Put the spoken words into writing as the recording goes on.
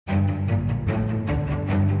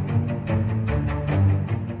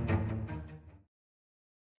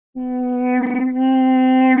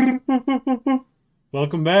Welcome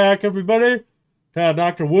back, everybody, to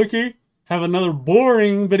Dr. Wookiee. Have another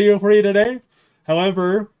boring video for you today.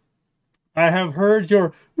 However, I have heard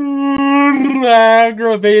your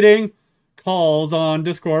aggravating calls on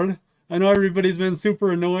Discord. I know everybody's been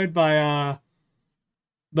super annoyed by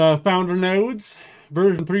the founder nodes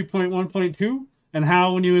version 3.1.2 and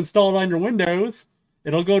how when you install it on your Windows,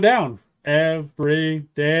 it'll go down every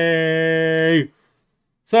day.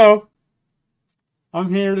 So,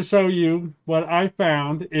 I'm here to show you what I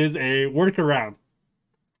found is a workaround.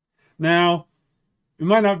 Now, it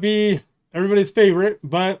might not be everybody's favorite,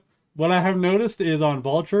 but what I have noticed is on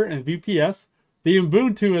Vultr and VPS, the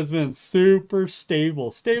Ubuntu has been super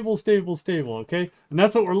stable. Stable, okay? And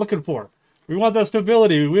that's what we're looking for. We want that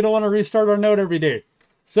stability. We don't want to restart our node every day.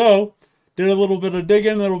 So, did a little bit of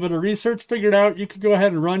digging, a little bit of research, figured out you could go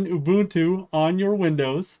ahead and run Ubuntu on your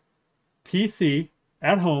Windows PC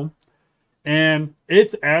at home, and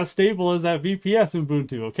it's as stable as that VPS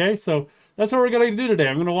Ubuntu. Okay, so that's what we're going to do today.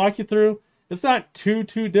 I'm going to walk you through. It's not too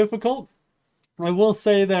difficult. I will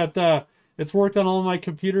say that it's worked on all my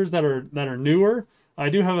computers that are newer. I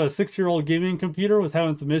do have a 6-year-old gaming computer. Was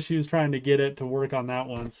having some issues trying to get it to work on that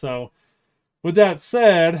one. So with that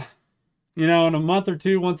said, in a month or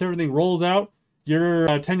two, once everything rolls out, your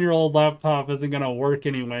 10-year-old laptop isn't going to work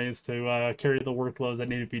anyways to carry the workloads that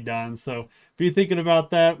need to be done. So be thinking about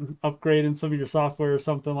that, upgrading some of your software or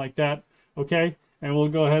something like that. Okay, and we'll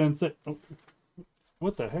go ahead and say, oh,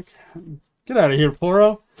 what the heck? Get out of here,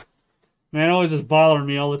 Poro. Man, always just bothering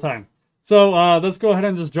me all the time. So let's go ahead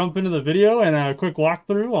and just jump into the video and a quick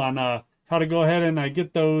walkthrough on how to go ahead and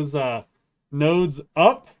get those nodes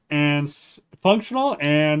up and functional,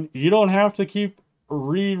 and you don't have to keep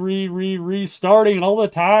restarting all the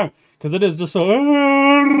time because it is just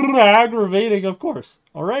so aggravating, of course.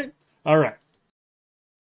 All right.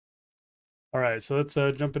 So let's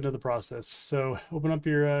jump into the process. So open up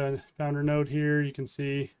your founder node here. You can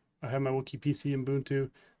see I have my Wookiee PC Ubuntu.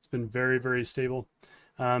 It's been very stable.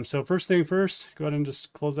 So first thing first, go ahead and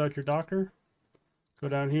just close out your Docker. Go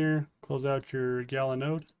down here, close out your Gala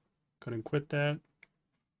node. Go ahead and quit that.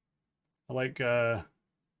 I like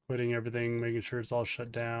quitting everything, making sure it's all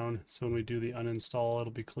shut down. So when we do the uninstall,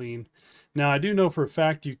 it'll be clean. Now I do know for a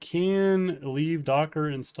fact you can leave Docker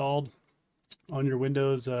installed on your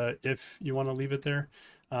Windows if you want to leave it there.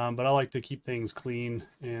 But I like to keep things clean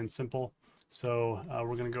and simple. So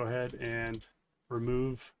we're going to go ahead and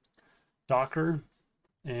remove Docker,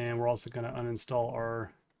 and we're also going to uninstall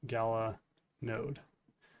our Gala node.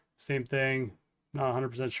 Same thing, not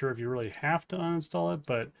 100% sure if you really have to uninstall it,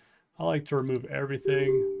 but I like to remove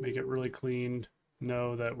everything, make it really clean,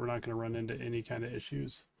 know that we're not going to run into any kind of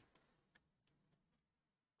issues.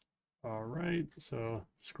 All right, so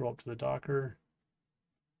scroll up to the Docker.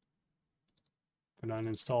 I'm going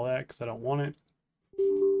to uninstall that because I don't want it.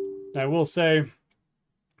 Now, I will say,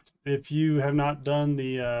 if you have not done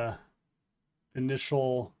the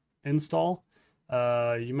initial install,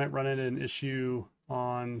 you might run into an issue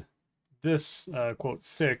on this quote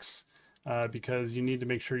fix because you need to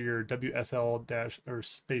make sure your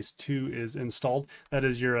WSL-2 is installed. That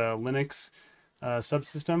is your Linux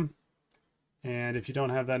subsystem. And if you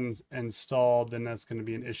don't have that installed, then that's going to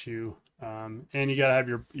be an issue. And you got to have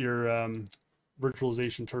your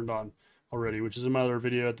virtualization turned on already, which is another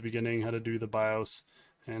video at the beginning, how to do the BIOS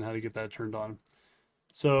and how to get that turned on.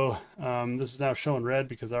 So this is now showing red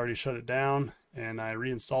because I already shut it down and I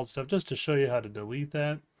reinstalled stuff just to show you how to delete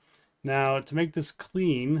that. Now to make this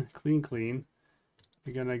clean, you're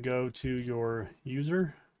going to go to your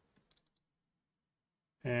user,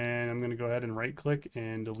 and I'm going to go ahead and right click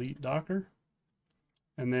and delete Docker.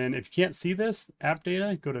 And then if you can't see this app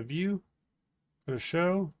data, go to view, go to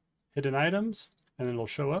show, hidden items, and then it'll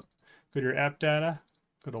show up. Go to your app data,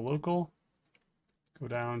 go to local, go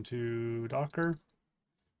down to Docker,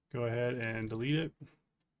 go ahead and delete it.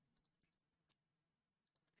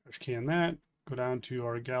 Trash can that, go down to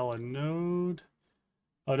our Gala node.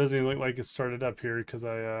 Oh, it doesn't even look like it started up here because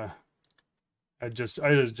I just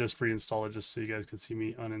reinstalled it just so you guys could see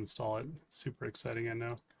me uninstall it. Super exciting, I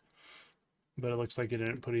know. But it looks like it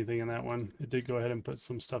didn't put anything in that one. It did go ahead and put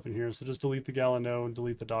some stuff in here. So just delete the Gala node,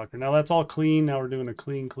 delete the Docker. Now that's all clean. Now we're doing a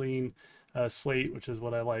clean slate, which is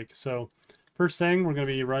what I like. So first thing, we're going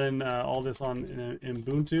to be running all this on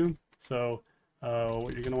Ubuntu. So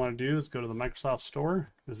what you're going to want to do is go to the Microsoft Store.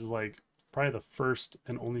 This is like probably the first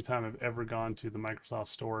and only time I've ever gone to the Microsoft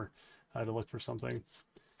Store to look for something.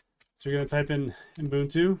 So you're going to type in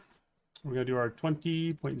Ubuntu. We're going to do our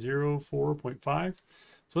 20.04.5.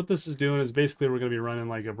 So what this is doing is basically we're going to be running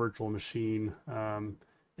like a virtual machine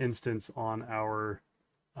instance on our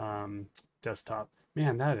desktop.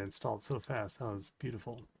 Man, that installed so fast. That was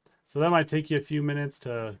beautiful. So that might take you a few minutes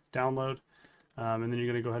to download, and then you're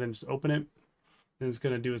going to go ahead and just open it. Then it's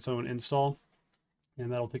going to do its own install,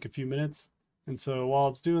 and that'll take a few minutes. And so while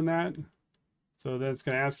it's doing that, so then it's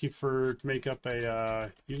going to ask you to make up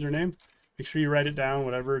a username. Make sure you write it down,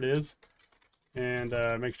 whatever it is, and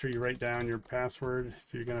make sure you write down your password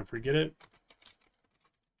if you're going to forget it.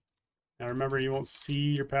 Now remember, you won't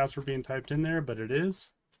see your password being typed in there, but it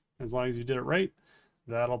is. As long as you did it right,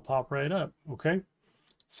 that'll pop right up. Okay.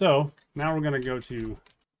 So now we're going to go to,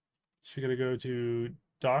 you're going to go to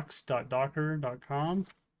docs.docker.com.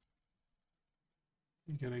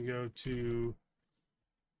 You're going to go to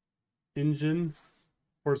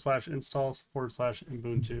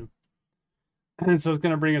engine/installs/Ubuntu. And so it's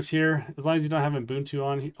going to bring us here. As long as you don't have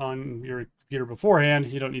Ubuntu on your computer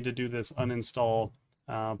beforehand, you don't need to do this uninstall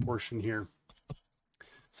portion here.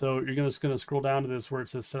 So you're just going to scroll down to this where it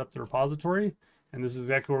says set up the repository. And this is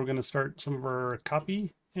exactly where we're going to start some of our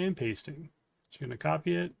copy and pasting. So you're going to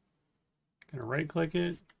copy it, going to right click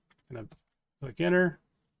it, going to click enter.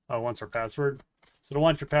 Oh, it wants our password. So don't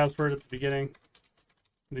want your password at the beginning.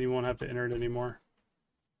 Then you won't have to enter it anymore.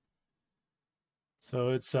 So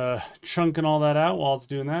it's chunking all that out while it's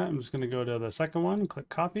doing that. I'm just going to go to the second one, click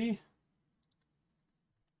copy.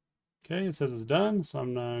 Okay, it says it's done. So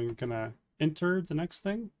I'm going to enter the next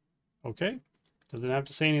thing. Okay, doesn't have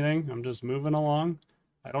to say anything. I'm just moving along.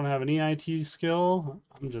 I don't have any IT skill.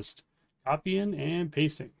 I'm just copying and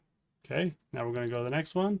pasting. Okay, now we're going to go to the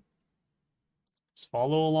next one. Just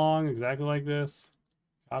follow along exactly like this.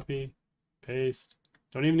 Copy, paste.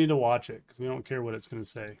 Don't even need to watch it because we don't care what it's going to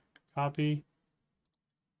say. Copy.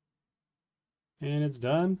 And it's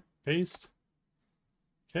done. Paste.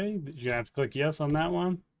 Okay, you're going to have to click yes on that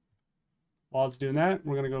one. While it's doing that,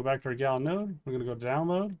 we're going to go back to our Gala node. We're going to go to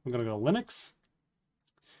download. We're going to go to Linux.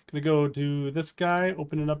 Going to go to this guy,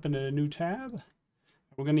 open it up in a new tab.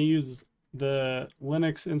 We're going to use the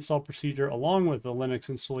Linux install procedure along with the Linux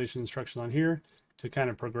installation instructions on here to kind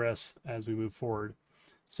of progress as we move forward.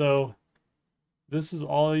 So this is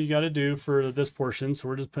all you got to do for this portion. So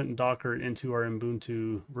we're just putting Docker into our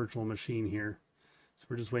Ubuntu virtual machine here. So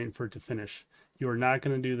we're just waiting for it to finish. You are not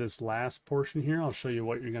going to do this last portion here. I'll show you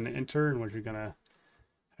what you're going to enter and what you're going to,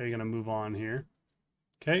 how you're going to move on here.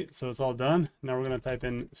 Okay, so it's all done. Now we're going to type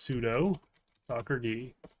in sudo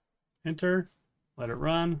dockerd. Enter, let it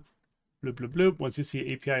run. Bloop, bloop, bloop. Once you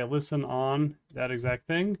see API listen on that exact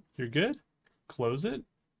thing, you're good. Close it.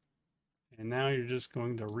 And now you're just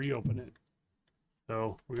going to reopen it.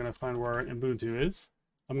 So we're going to find where our Ubuntu is.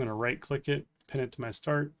 I'm going to right click it, pin it to my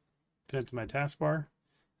start, pin it to my taskbar.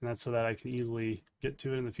 And that's so that I can easily get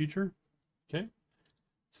to it in the future. Okay.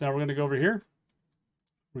 So now we're going to go over here.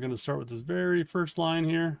 We're going to start with this very first line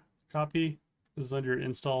here. Copy. This is under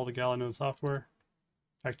install the Gala node software.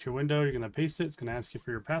 Back to your window. You're going to paste it. It's going to ask you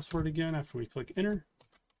for your password again after we click enter.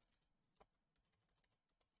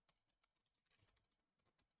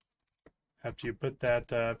 After you put that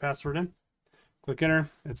password in, click enter.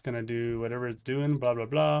 It's going to do whatever it's doing, blah, blah,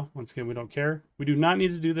 blah. Once again, we don't care. We do not need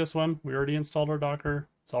to do this one. We already installed our Docker.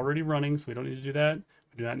 It's already running, so we don't need to do that.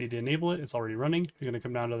 We do not need to enable it. It's already running. You're going to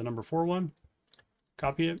come down to the number 4 one,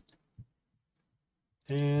 copy it,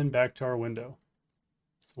 and back to our window.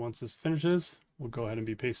 So once this finishes, we'll go ahead and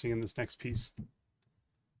be pasting in this next piece.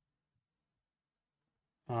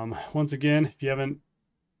 Once again, if you haven't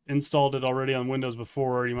installed it already on Windows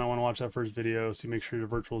before, you might want to watch that first video so you make sure your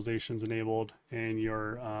virtualization is enabled and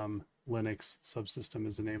your Linux subsystem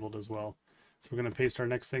is enabled as well. So we're going to paste our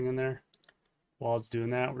next thing in there. While it's doing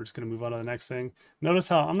that, we're just going to move on to the next thing. Notice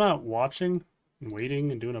how I'm not watching and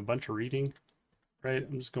waiting and doing a bunch of reading, right?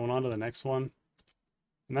 I'm just going on to the next one.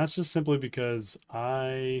 And that's just simply because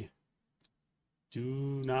I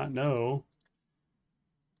do not know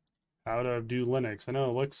how to do Linux. I know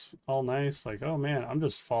it looks all nice, like, oh man, I'm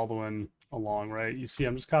just following along, right? You see,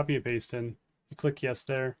 I'm just copy and pasting. You click yes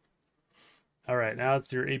there. All right, now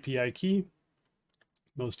it's your API key.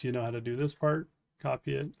 Most of you know how to do this part.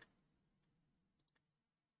 Copy it.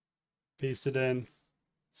 Paste it in.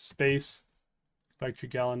 Space. Back to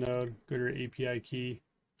your Gala node. Go to your API key.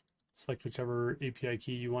 Select whichever API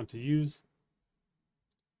key you want to use.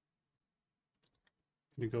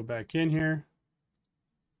 I'm going to go back in here.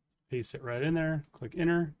 Paste it right in there. Click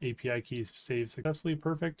enter. API key saved successfully.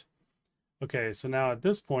 Perfect. Okay, so now at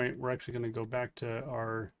this point, we're actually going to go back to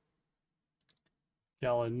our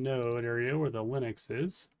Gala node area where the Linux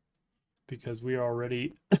is, because we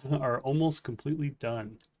already are almost completely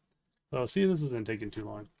done. So see, this isn't taking too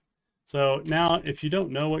long. So now if you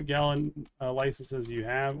don't know what Gala licenses you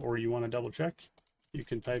have, or you want to double check, you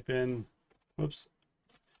can type in, whoops,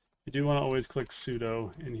 You do want to always click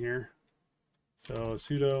sudo in here. So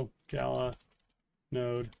sudo Gala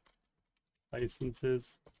node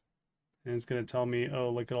licenses, and it's going to tell me, oh,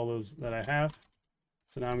 look at all those that I have.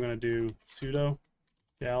 So now I'm going to do sudo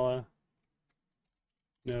Gala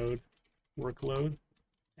node workload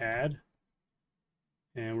add,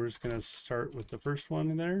 and we're just going to start with the first one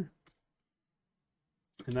in there,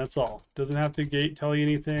 and that's all. Doesn't have to tell you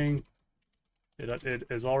anything. It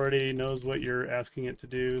is already knows what you're asking it to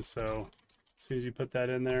do. So as soon as you put that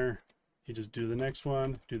in there, you just do the next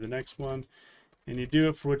one, do the next one, and you do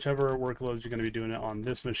it for whichever workloads you're going to be doing it on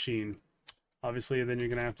this machine. Obviously, then you're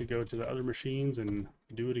going to have to go to the other machines and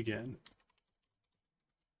do it again.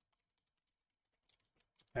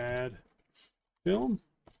 Add film.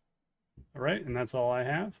 All right, and that's all I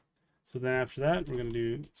have. So then after that, we're going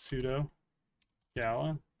to do sudo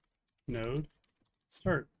Gala node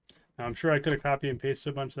start. Now, I'm sure I could have copied and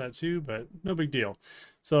pasted a bunch of that too, but no big deal.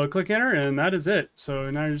 So click enter, and that is it. So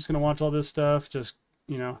now you're just going to watch all this stuff, just,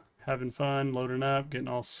 you know, having fun, loading up, getting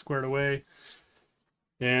all squared away.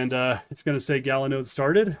 And it's going to say Gala node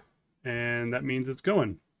started, and that means it's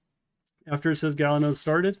going. After it says Gala node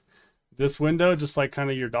started, this window, just like kind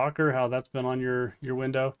of your Docker, how that's been on your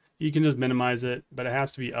window, you can just minimize it, but it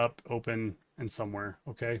has to be up, open, and somewhere,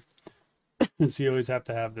 okay? So you always have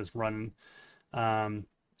to have this running.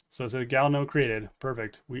 So it says Gala node created.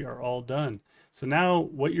 Perfect. We are all done. So now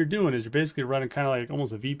what you're doing is you're basically running kind of like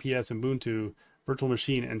almost a VPS Ubuntu virtual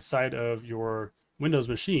machine inside of your Windows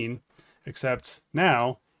machine, except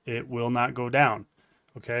now it will not go down.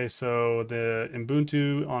 Okay, so the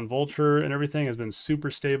Ubuntu on Vulture and everything has been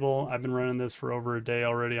super stable. I've been running this for over a day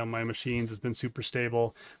already on my machines. It's been super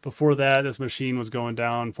stable. Before that, this machine was going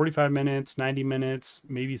down 45 minutes, 90 minutes,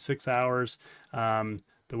 maybe 6 hours.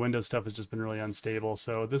 The Windows stuff has just been really unstable.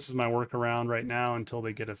 So this is my workaround right now until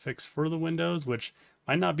they get a fix for the Windows, which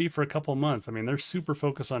might not be for a couple months. I mean, they're super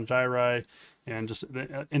focused on Gyri and just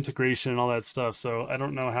the integration and all that stuff. So I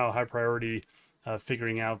don't know how high priority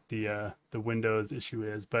figuring out the Windows issue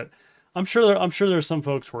is, but I'm sure there's some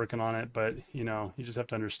folks working on it. But you know, you just have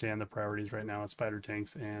to understand the priorities right now at Spider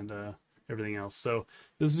Tanks and everything else. So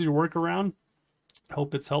this is your workaround.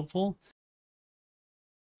 Hope it's helpful.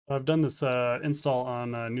 I've done this install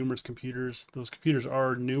on numerous computers. Those computers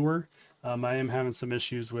are newer. I am having some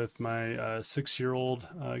issues with my 6-year-old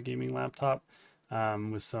gaming laptop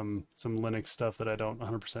with some Linux stuff that I don't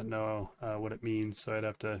 100% know what it means. So I'd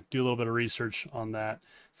have to do a little bit of research on that.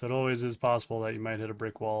 So it always is possible that you might hit a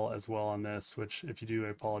brick wall as well on this, which if you do, I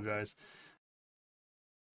apologize.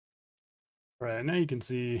 All right, now you can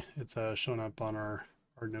see it's showing up on our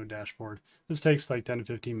node dashboard. This takes like 10 to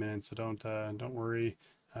 15 minutes, so don't worry.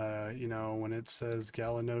 You know, when it says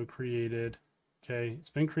Gala node created, okay, it's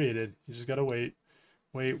been created. You just gotta wait,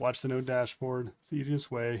 watch the node dashboard. It's the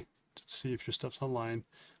easiest way to see if your stuff's online.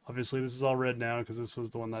 Obviously, this is all red now because this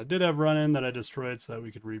was the one that I did have running that I destroyed so that we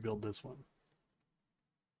could rebuild this one.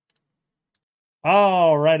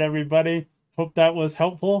 All right, everybody. Hope that was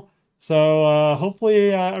helpful. So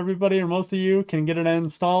hopefully everybody or most of you can get it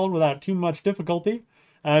installed without too much difficulty.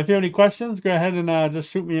 If you have any questions, go ahead and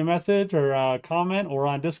just shoot me a message or comment or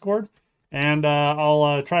on Discord, and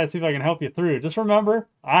I'll try to see if I can help you through. Just remember,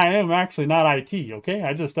 I am actually not IT, okay?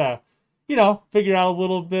 I just, you know, figure out a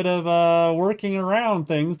little bit of working around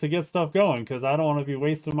things to get stuff going, because I don't want to be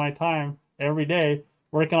wasting my time every day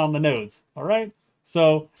working on the nodes, all right?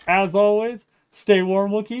 So, as always, stay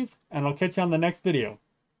warm, Wookiees, and I'll catch you on the next video.